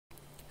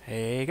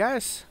Hey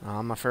guys,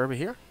 I'm Furby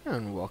here,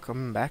 and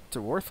welcome back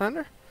to War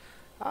Thunder.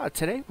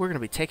 Today we're going to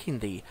be taking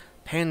the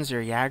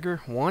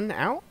Panzerjager 1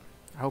 out.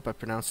 I hope I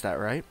pronounced that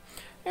right.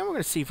 And we're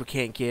going to see if we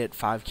can't get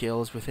 5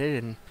 kills with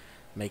it and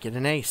make it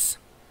an ace.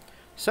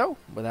 So,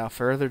 without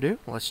further ado,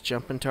 let's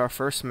jump into our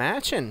first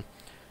match and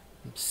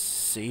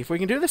see if we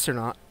can do this or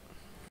not.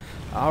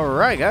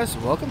 Alright guys,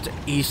 welcome to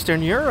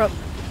Eastern Europe.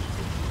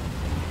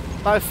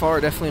 By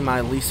far, definitely my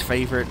least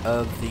favorite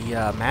of the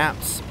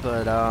maps,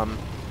 but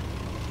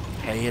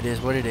hey, it is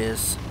what it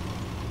is.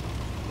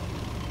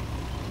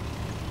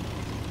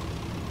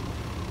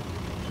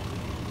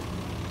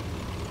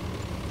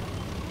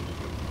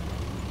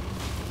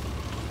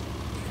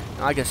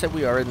 Like I said,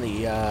 we are in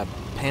the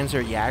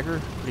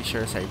Panzerjager. Pretty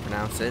sure that's how you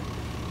pronounce it.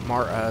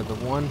 The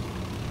one.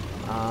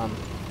 I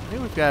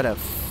think we've got a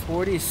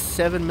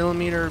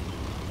 47mm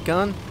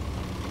gun.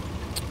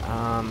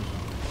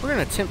 We're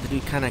gonna attempt to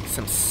do kind of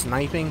some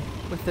sniping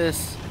with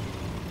this.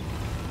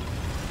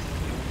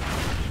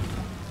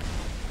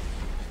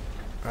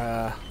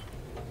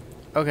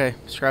 Okay,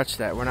 scratch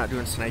that. We're not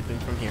doing sniping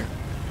from here.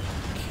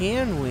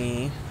 Can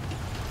we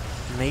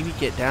maybe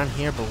get down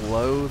here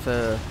below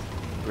the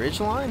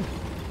bridge line?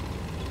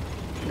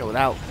 You know,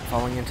 without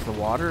falling into the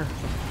water?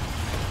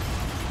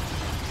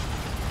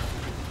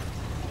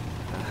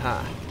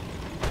 Aha.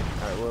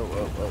 Alright,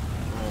 whoa.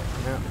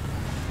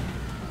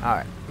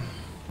 Alright,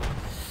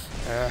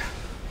 no. Alright.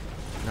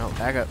 No,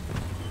 back up.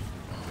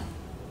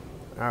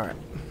 Alright.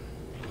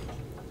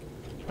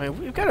 I mean,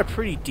 we've got a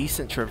pretty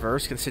decent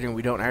traverse considering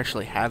we don't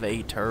actually have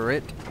a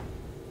turret.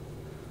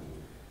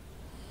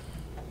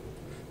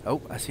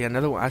 Oh, I see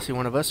another one. I see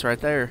one of us right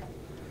there.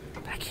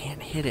 But I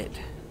can't hit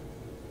it.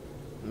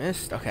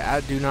 Missed? Okay,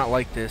 I do not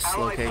like this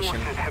location.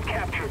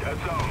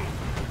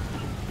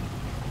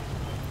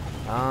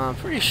 I'm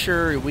pretty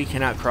sure we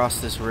cannot cross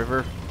this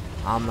river.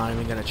 I'm not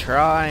even going to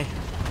try.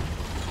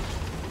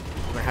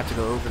 We're going to have to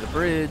go over the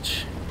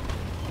bridge.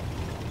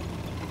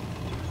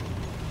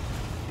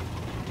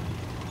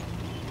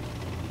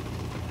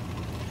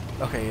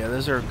 Okay, yeah,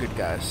 those are good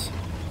guys.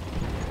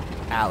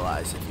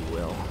 Allies, if you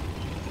will.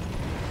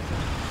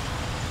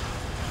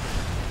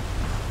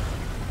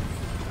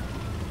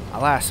 My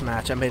last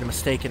match, I made a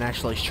mistake and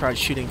actually tried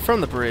shooting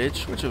from the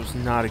bridge, which was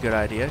not a good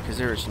idea, because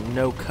there is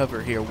no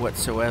cover here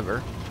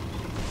whatsoever.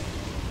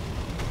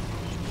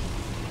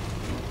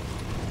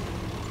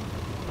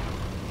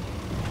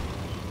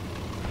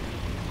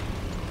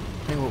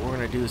 I think what we're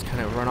going to do is kind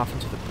of run off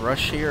into the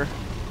brush here.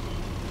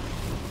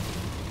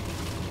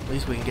 At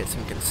least we can get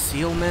some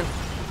concealment.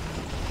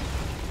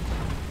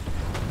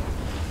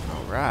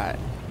 Alright.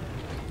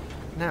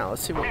 Now,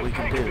 let's see what we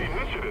can do.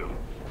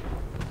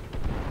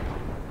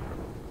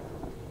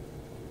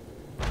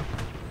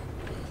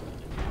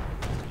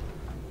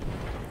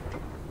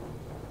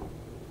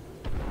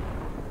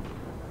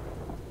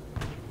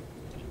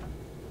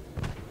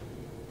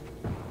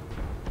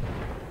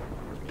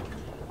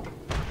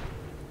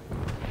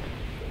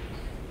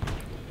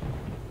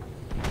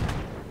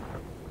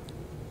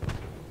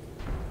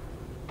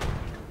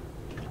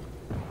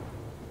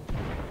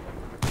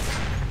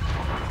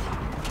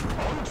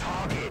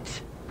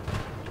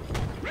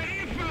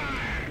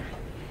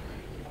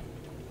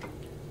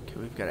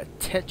 We've got a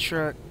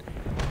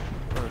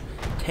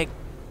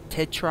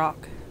Tetrock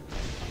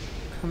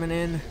coming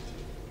in.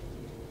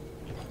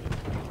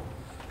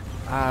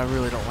 I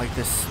really don't like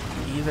this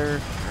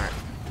either. Alright.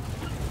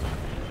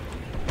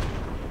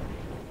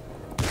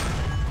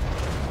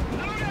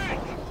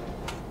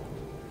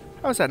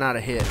 How is that not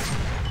a hit?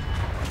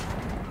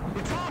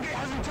 The target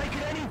hasn't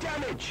taken any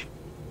damage.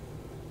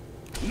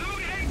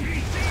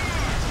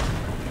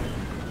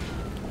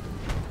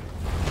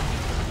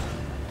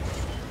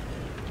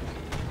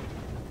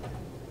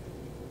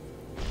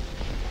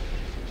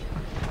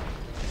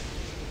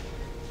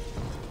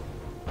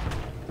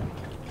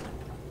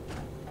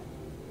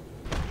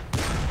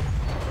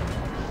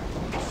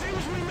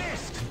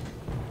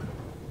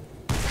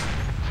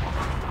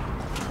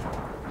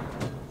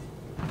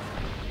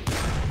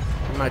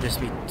 Might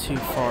just be too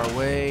far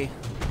away.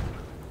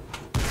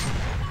 We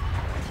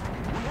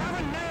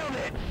haven't nailed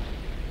it.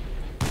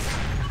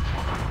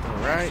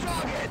 Alright.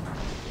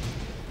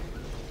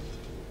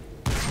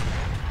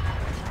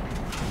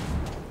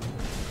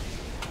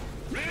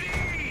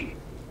 Ready.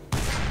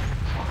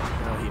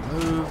 Now he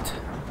moved.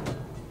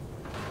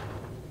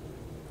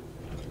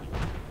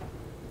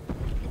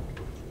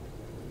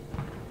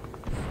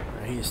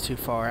 He's too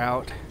far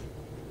out.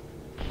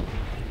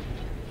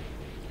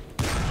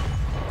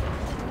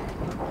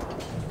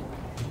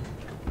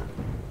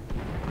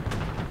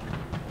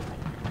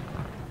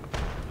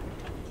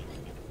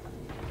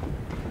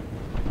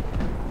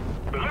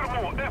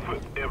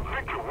 Effort and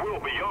victory will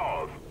be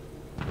yours.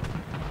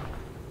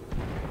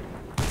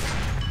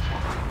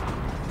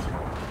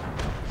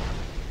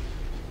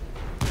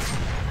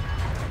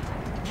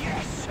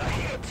 Yes, a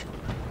hit.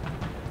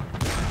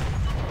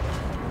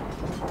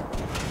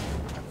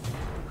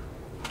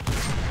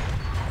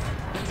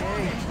 The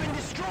target's been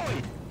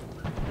destroyed.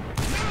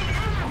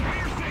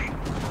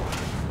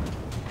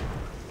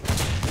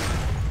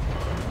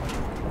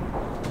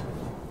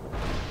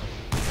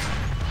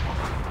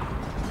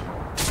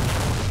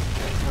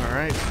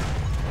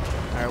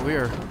 Alright, we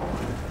are...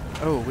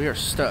 Oh, we are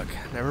stuck.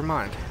 Never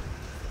mind.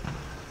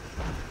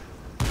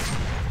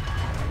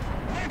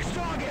 Next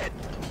target!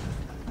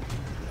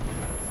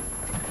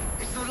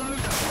 It's the loader.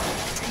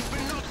 He's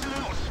been knocked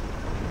out.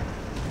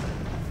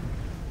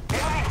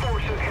 Enemy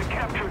forces have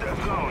captured a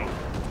zone.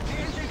 The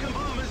engine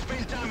compartment's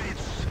been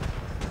damaged.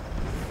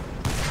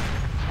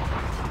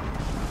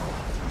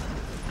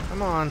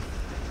 Come on.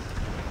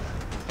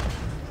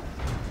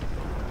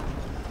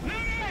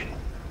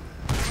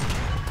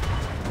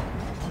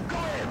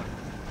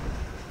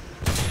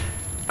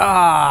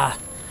 Ah!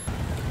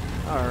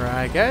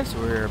 Alright guys,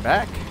 we're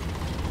back.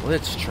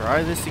 Let's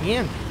try this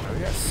again. We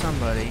got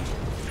somebody.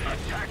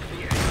 Attack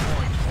the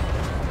endpoint.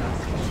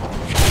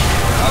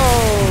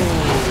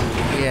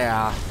 Oh!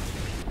 Yeah.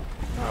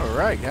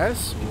 Alright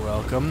guys,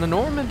 welcome to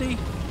Normandy.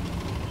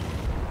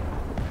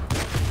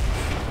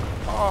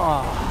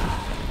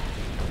 Oh.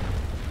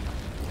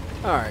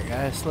 Alright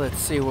guys, let's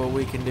see what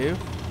we can do.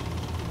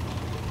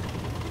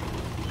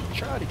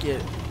 Try to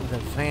get the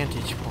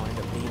vantage point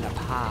of being up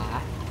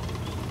high.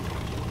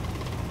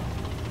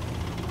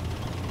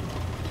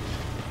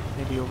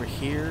 Maybe over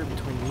here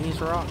between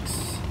these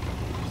rocks.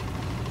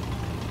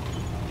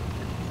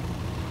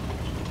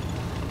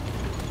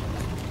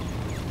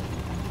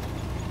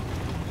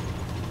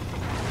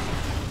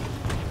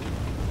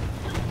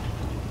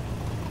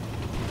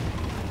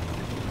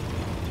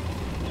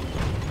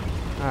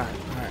 Alright,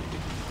 alright.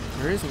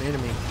 There is an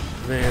enemy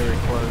very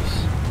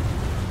close.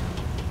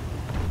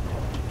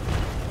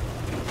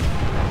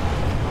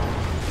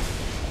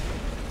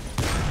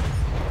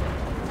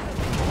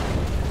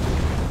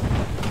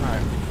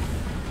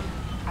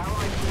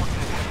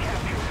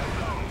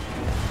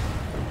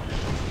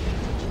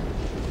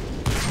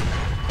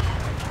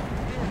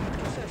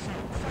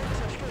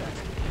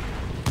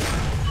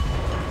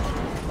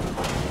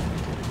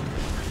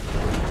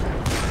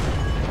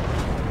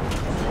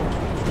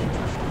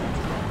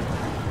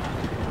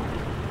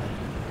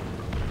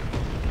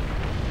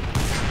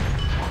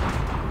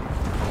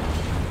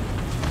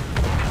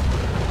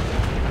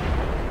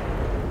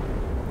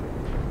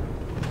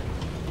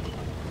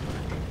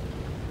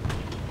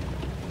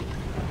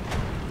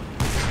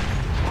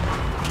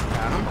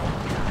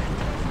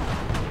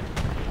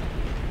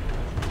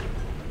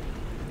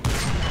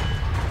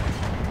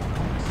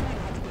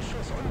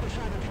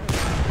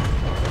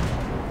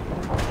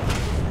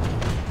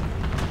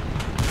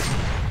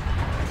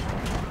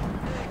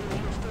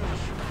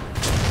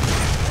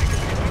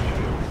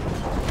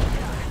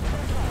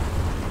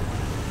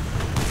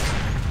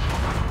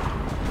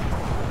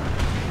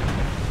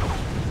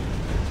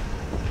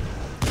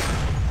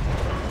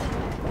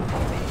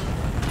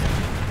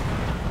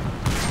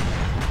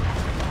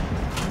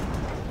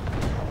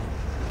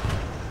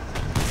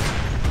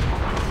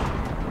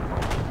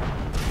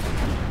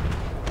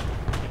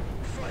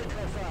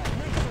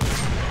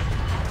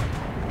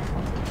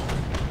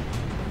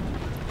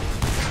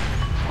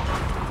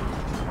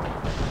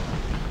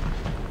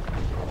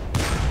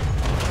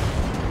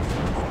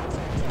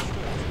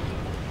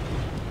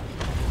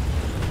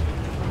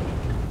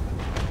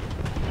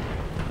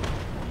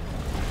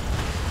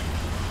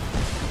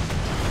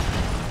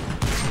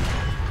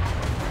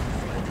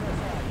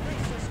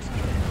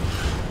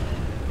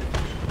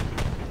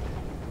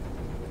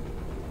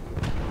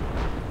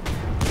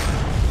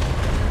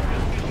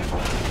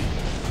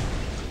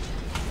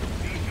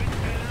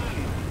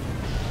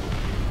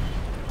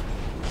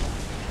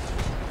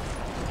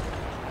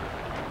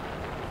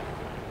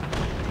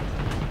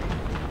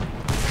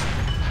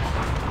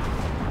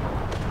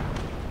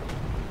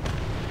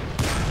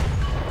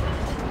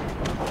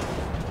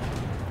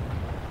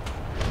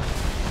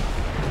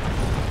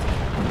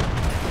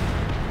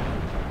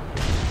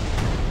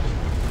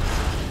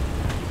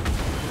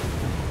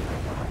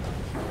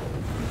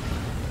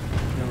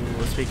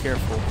 Be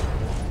careful.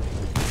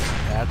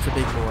 That's a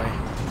big boy.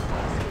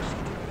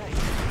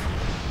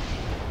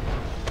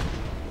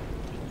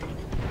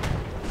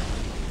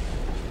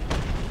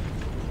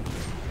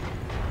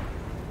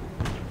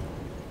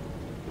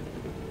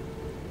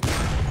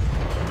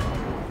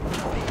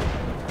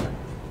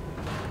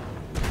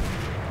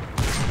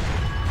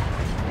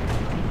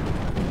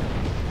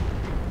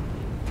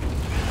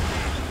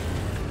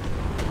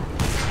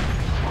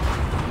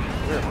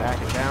 We're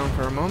backing down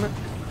for a moment.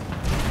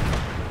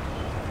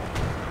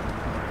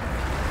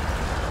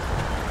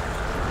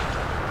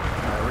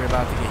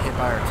 About to get hit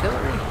by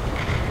artillery.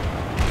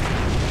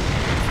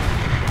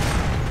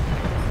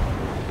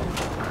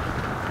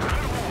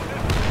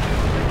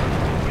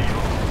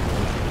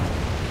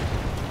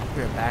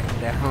 We're backing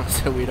down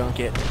so we don't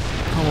get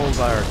pummeled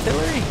by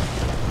artillery.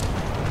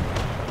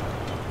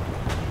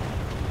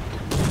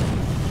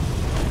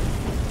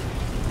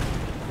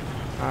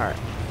 Alright.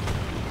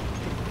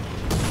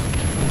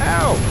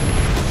 Ow!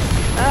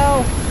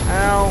 Ow!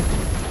 Ow!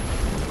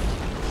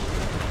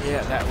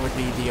 Yeah, that would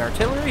be the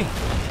artillery.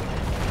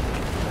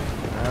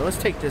 Let's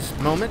take this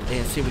moment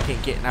and see if we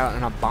can get out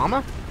in a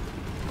bomber.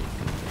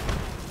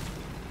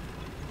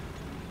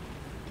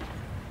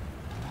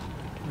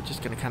 We're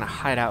just going to kind of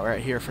hide out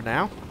right here for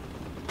now.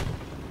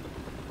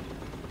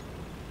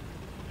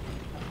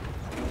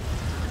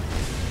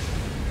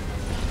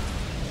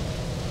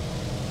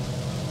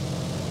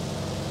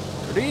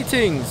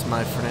 Greetings,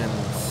 my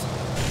friends.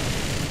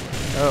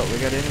 Oh, we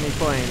got enemy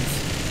planes.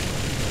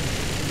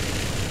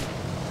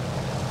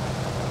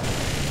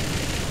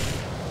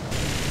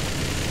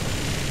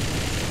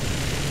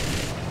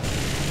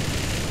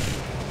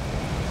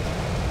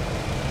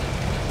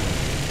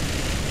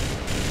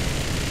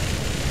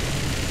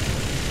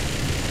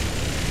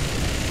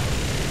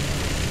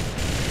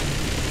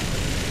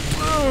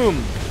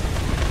 Boom!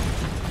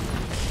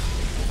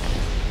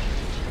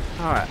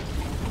 Alright.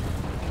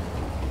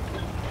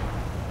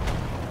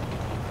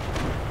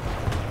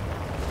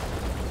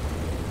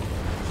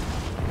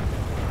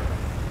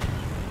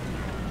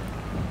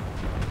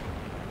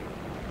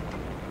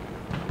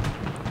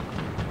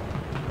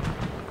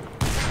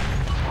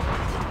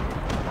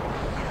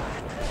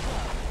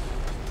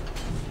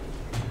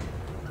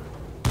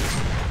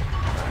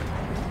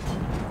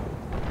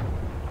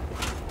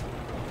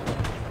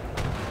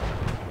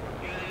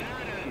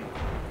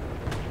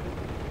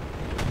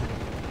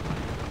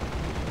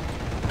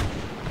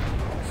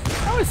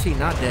 How is he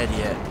not dead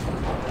yet?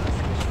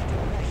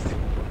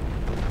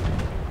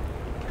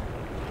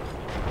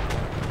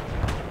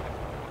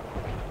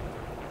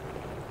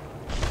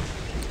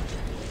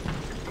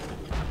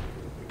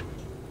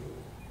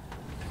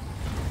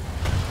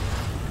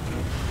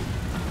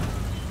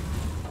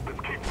 Let's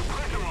keep the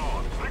pressure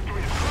on.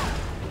 Victory is close.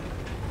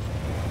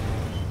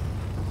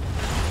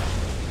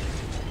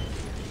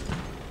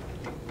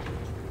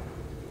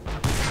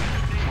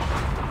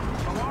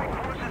 Allied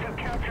forces have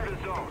captured a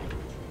zone.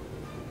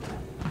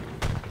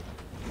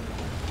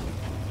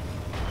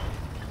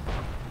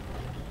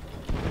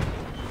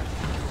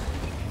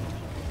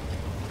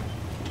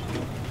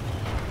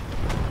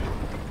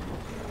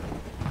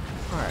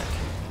 Alright.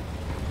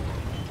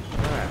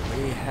 Alright,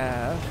 we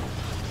have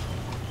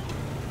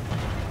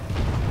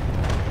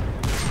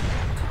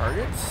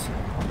targets.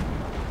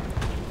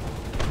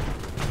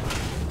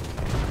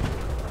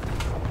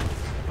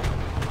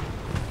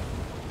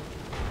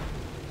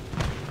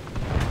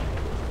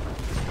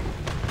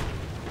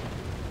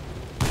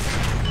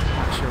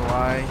 Not sure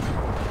why.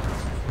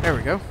 There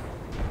we go.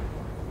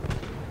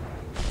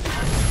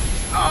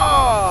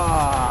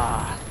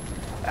 Ah!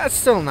 That's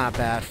still not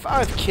bad.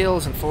 5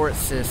 kills and 4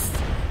 assists.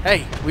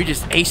 Hey, we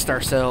just aced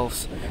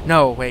ourselves.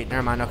 No, wait,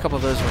 never mind. A couple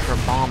of those were from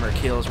bomber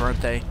kills,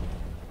 weren't they?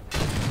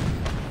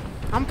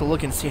 I'm to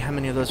look and see how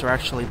many of those were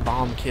actually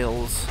bomb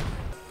kills.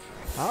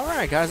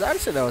 Alright, guys, I'd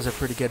say that was a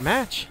pretty good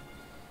match.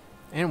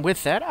 And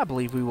with that, I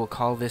believe we will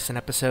call this an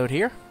episode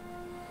here.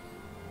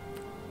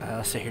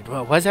 Let's see here.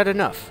 Well, was that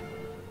enough?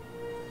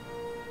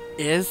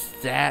 Is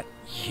that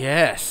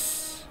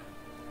yes?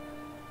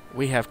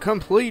 We have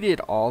completed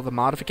all the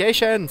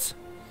modifications.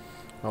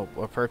 Oh,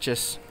 we'll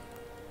purchase.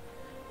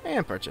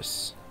 And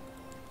purchase.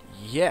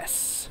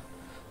 Yes.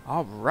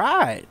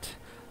 Alright.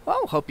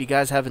 Well, hope you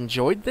guys have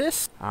enjoyed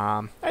this.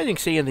 I think,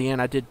 see, in the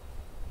end, I did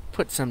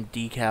put some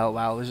decal.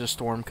 Wow, there's a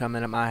storm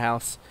coming at my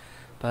house.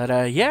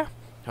 But, yeah.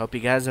 Hope you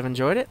guys have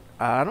enjoyed it.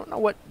 I don't know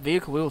what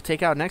vehicle we will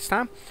take out next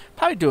time.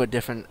 Probably do a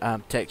different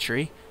tech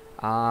tree.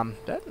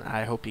 But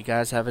I hope you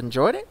guys have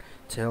enjoyed it.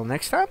 Till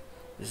next time,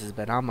 this has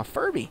been I'm a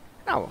Furby.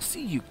 And I will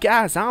see you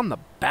guys on the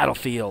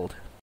battlefield.